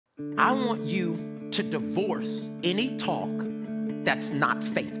I want you to divorce any talk that's not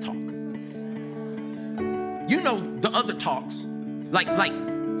faith talk. You know the other talks, like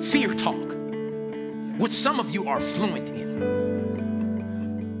fear talk, which some of you are fluent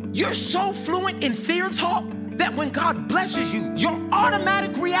in. You're so fluent in fear talk that when God blesses you, your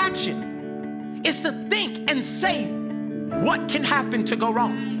automatic reaction is to think and say what can happen to go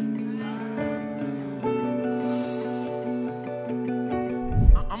wrong.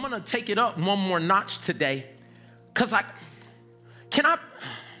 I'm gonna take it up one more notch today, because can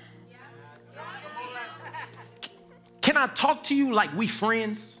I talk to you like we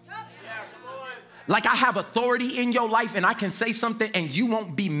friends? Like I have authority in your life and I can say something and you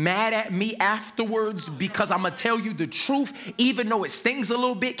won't be mad at me afterwards because I'm gonna tell you the truth even though it stings a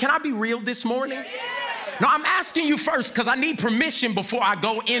little bit. Can I be real this morning? No, I'm asking you first because I need permission before I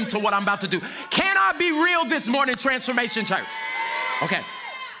go into what I'm about to do. Can I be real this morning, Transformation Church? Okay.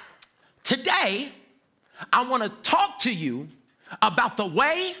 Today, I want to talk to you about the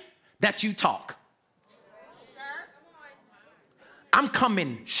way that you talk. I'm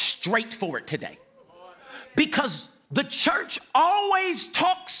coming straight for it today because the church always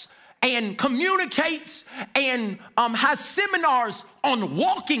talks and communicates and has seminars on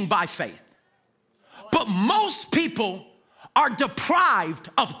walking by faith. But most people are deprived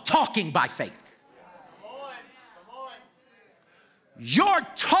of talking by faith. Your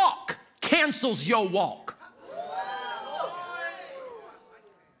talk cancels your walk.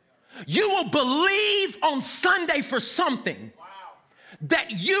 You will believe on Sunday for something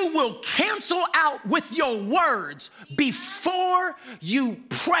that you will cancel out with your words before you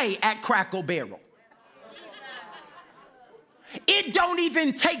pray at Crackle Barrel. It don't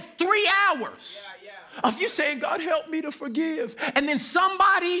even take 3 hours of you saying, God, help me to forgive. And then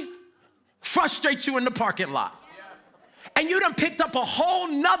somebody frustrates you in the parking lot. And you done picked up a whole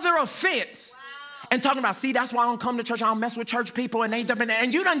nother offense and talking about, see, that's why I don't come to church. I don't mess with church people. And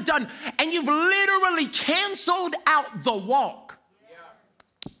you done, and you've literally canceled out the walk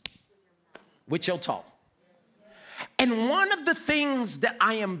with your talk. And one of the things that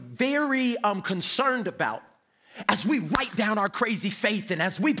I am very concerned about as we write down our crazy faith and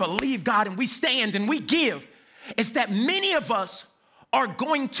as we believe God and we stand and we give is that many of us are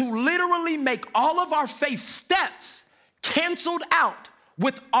going to literally make all of our faith steps canceled out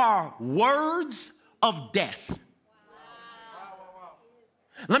with our words of death.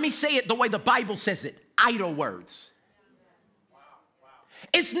 Let me say it the way the Bible says it, idle words.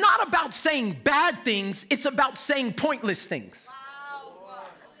 It's not about saying bad things, it's about saying pointless things.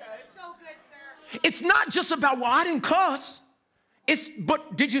 So good, sir. It's not just about, well, I didn't cuss.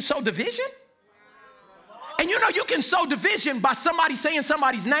 But did you sow division? And you know you can sow division by somebody saying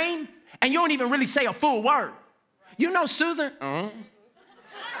somebody's name and you don't even really say a full word. You know Susan?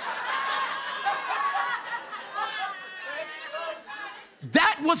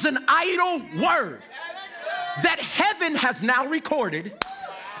 That was an idle word that heaven has now recorded,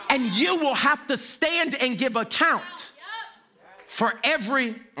 and you will have to stand and give account for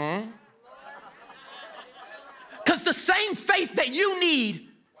every because the same faith that you need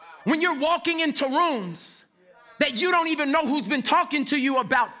when you're walking into rooms that you don't even know who's been talking to you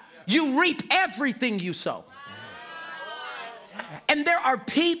about, you reap everything you sow. And there are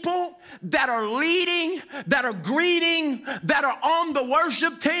people that are leading, that are greeting, that are on the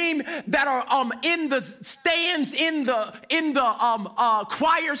worship team, that are in the stands, in the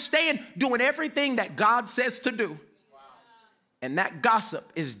choir stand, doing everything that God says to do. And that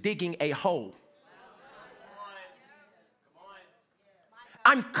gossip is digging a hole.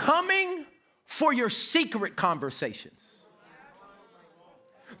 I'm coming for your secret conversations.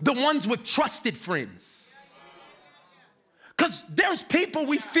 The ones with trusted friends. Because there's people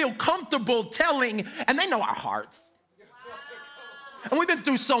we feel comfortable telling, and they know our hearts. And we've been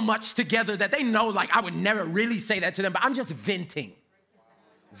through so much together that they know, like, I would never really say that to them, but I'm just venting.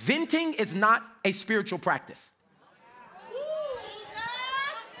 Venting is not a spiritual practice.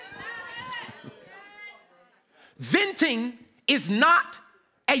 Venting is not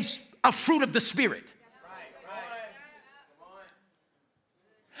a fruit of the Spirit.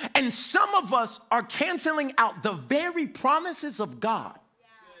 And some of us are canceling out the very promises of God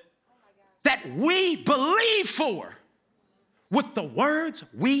that we believe for with the words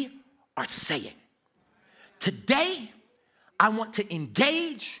we are saying. Today, I want to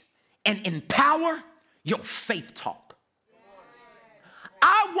engage and empower your faith talk.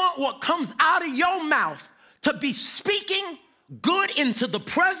 I want what comes out of your mouth to be speaking good into the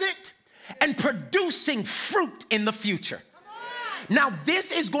present and producing fruit in the future. Now,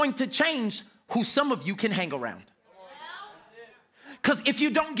 this is going to change who some of you can hang around. Because if you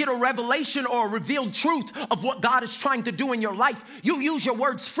don't get a revelation or a revealed truth of what God is trying to do in your life, you use your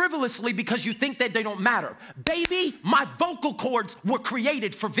words frivolously because you think that they don't matter. Baby, my vocal cords were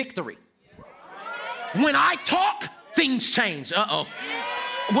created for victory. When I talk, things change. Uh-oh.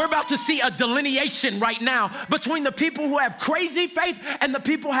 We're about to see a delineation right now between the people who have crazy faith and the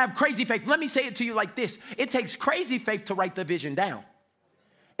people who have crazy faith. Let me say it to you like this. It takes crazy faith to write the vision down.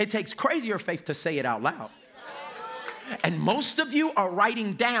 It takes crazier faith to say it out loud. And most of you are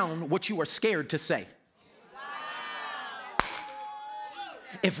writing down what you are scared to say.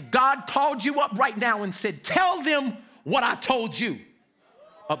 If God called you up right now and said, tell them what I told you,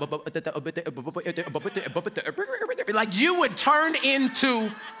 like you would turn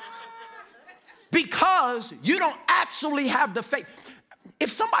into, because you don't actually have the faith. If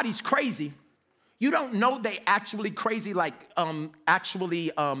somebody's crazy, you don't know they actually crazy, like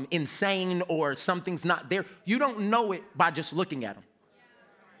insane or something's not there. You don't know it by just looking at them.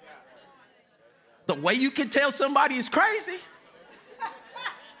 The way you can tell somebody is crazy,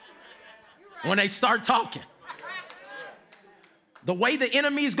 when they start talking. The way the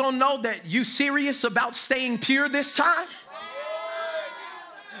enemy is gonna know that you serious about staying pure this time.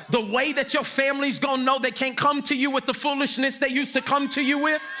 The way that your family's gonna know they can't come to you with the foolishness they used to come to you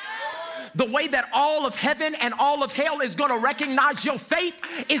with. The way that all of heaven and all of hell is gonna recognize your faith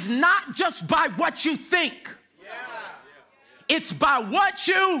is not just by what you think. It's by what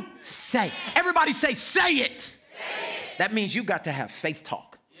you say. Everybody say it. That means you got to have faith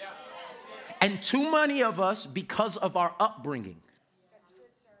talk. And too many of us, because of our upbringing,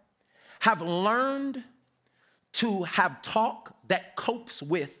 have learned to have talk that copes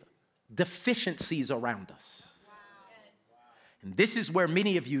with deficiencies around us. And this is where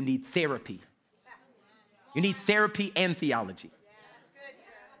many of you need therapy. You need therapy and theology.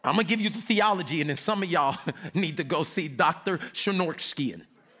 I'm going to give you the theology, and then some of y'all need to go see Dr. Shinorskian.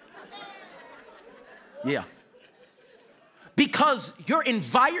 Yeah. Because your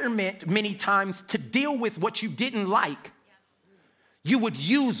environment, many times, to deal with what you didn't like, you would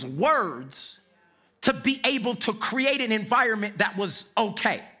use words to be able to create an environment that was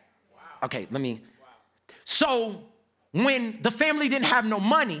okay. Okay, So when the family didn't have no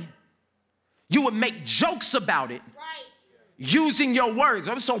money, you would make jokes about it, using your words.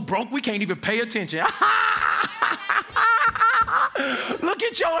 I'm so broke, we can't even pay attention. Look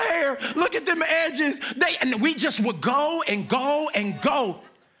at your hair. Look at them edges. And we just would go and go and go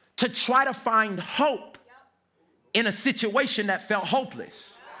to try to find hope in a situation that felt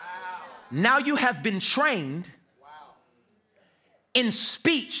hopeless. Now you have been trained in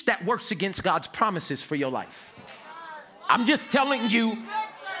speech that works against God's promises for your life. I'm just telling you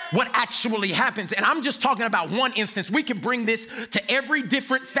what actually happens. And I'm just talking about one instance. We can bring this to every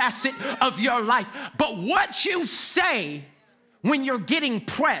different facet of your life. But what you say when you're getting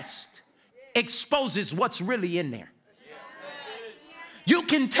pressed exposes what's really in there. You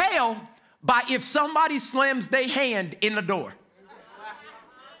can tell by if somebody slams their hand in the door.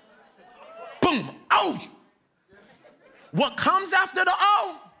 Boom. Oh. What comes after the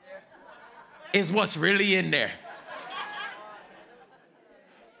oh is what's really in there.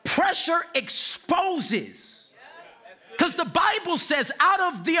 Pressure exposes. Because the Bible says out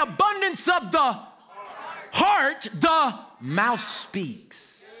of the abundance of the heart, the mouth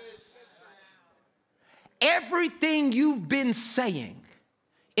speaks. Everything you've been saying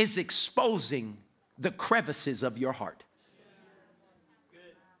is exposing the crevices of your heart.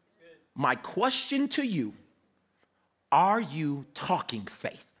 My question to you, are you talking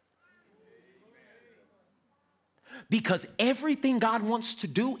faith? Because everything God wants to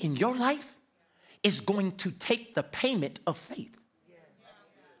do in your life is going to take the payment of faith.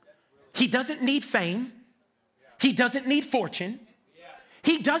 He doesn't need fame. He doesn't need fortune.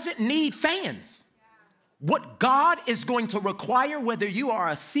 He doesn't need fans. What God is going to require, whether you are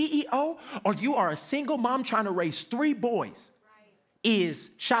a CEO or you are a single mom trying to raise 3 boys, is,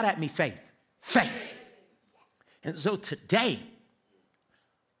 shout at me, faith. Faith. And so today,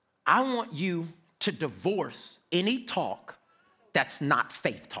 I want you to divorce any talk that's not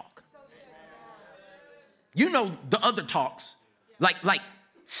faith talk. You know the other talks, like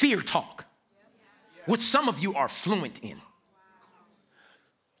fear talk, which some of you are fluent in.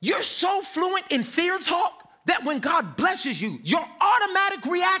 You're so fluent in fear talk that when God blesses you, your automatic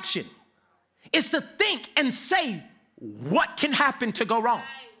reaction is to think and say what can happen to go wrong.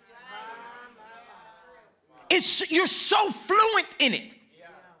 You're so fluent in it.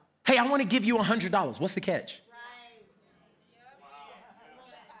 Hey, I want to give you $100. What's the catch?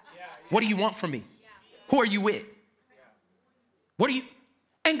 What do you want from me? Who are you with? What do you?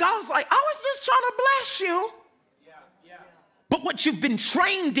 And God's like, I was just trying to bless you. But what you've been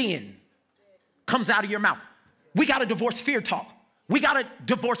trained in comes out of your mouth. We got to divorce fear talk. We got to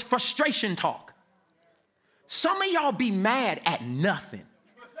divorce frustration talk. Some of y'all be mad at nothing.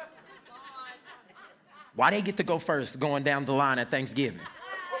 Why they get to go first going down the line at Thanksgiving?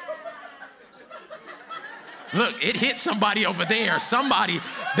 Look, it hit somebody over there.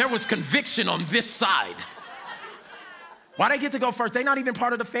 There was conviction on this side. Why they get to go first? They're not even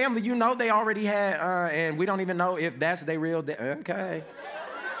part of the family. You know they already had, and we don't even know if that's their real, okay.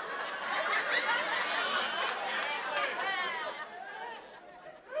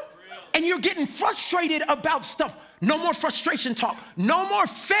 And you're getting frustrated about stuff. No more frustration talk. No more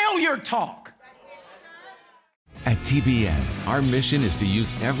failure talk. At TBN, our mission is to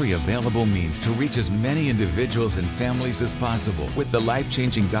use every available means to reach as many individuals and families as possible with the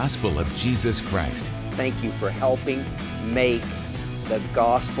life-changing gospel of Jesus Christ. Thank you for helping make the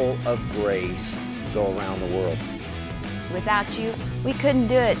gospel of grace go around the world. Without you, we couldn't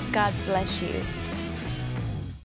do it. God bless you.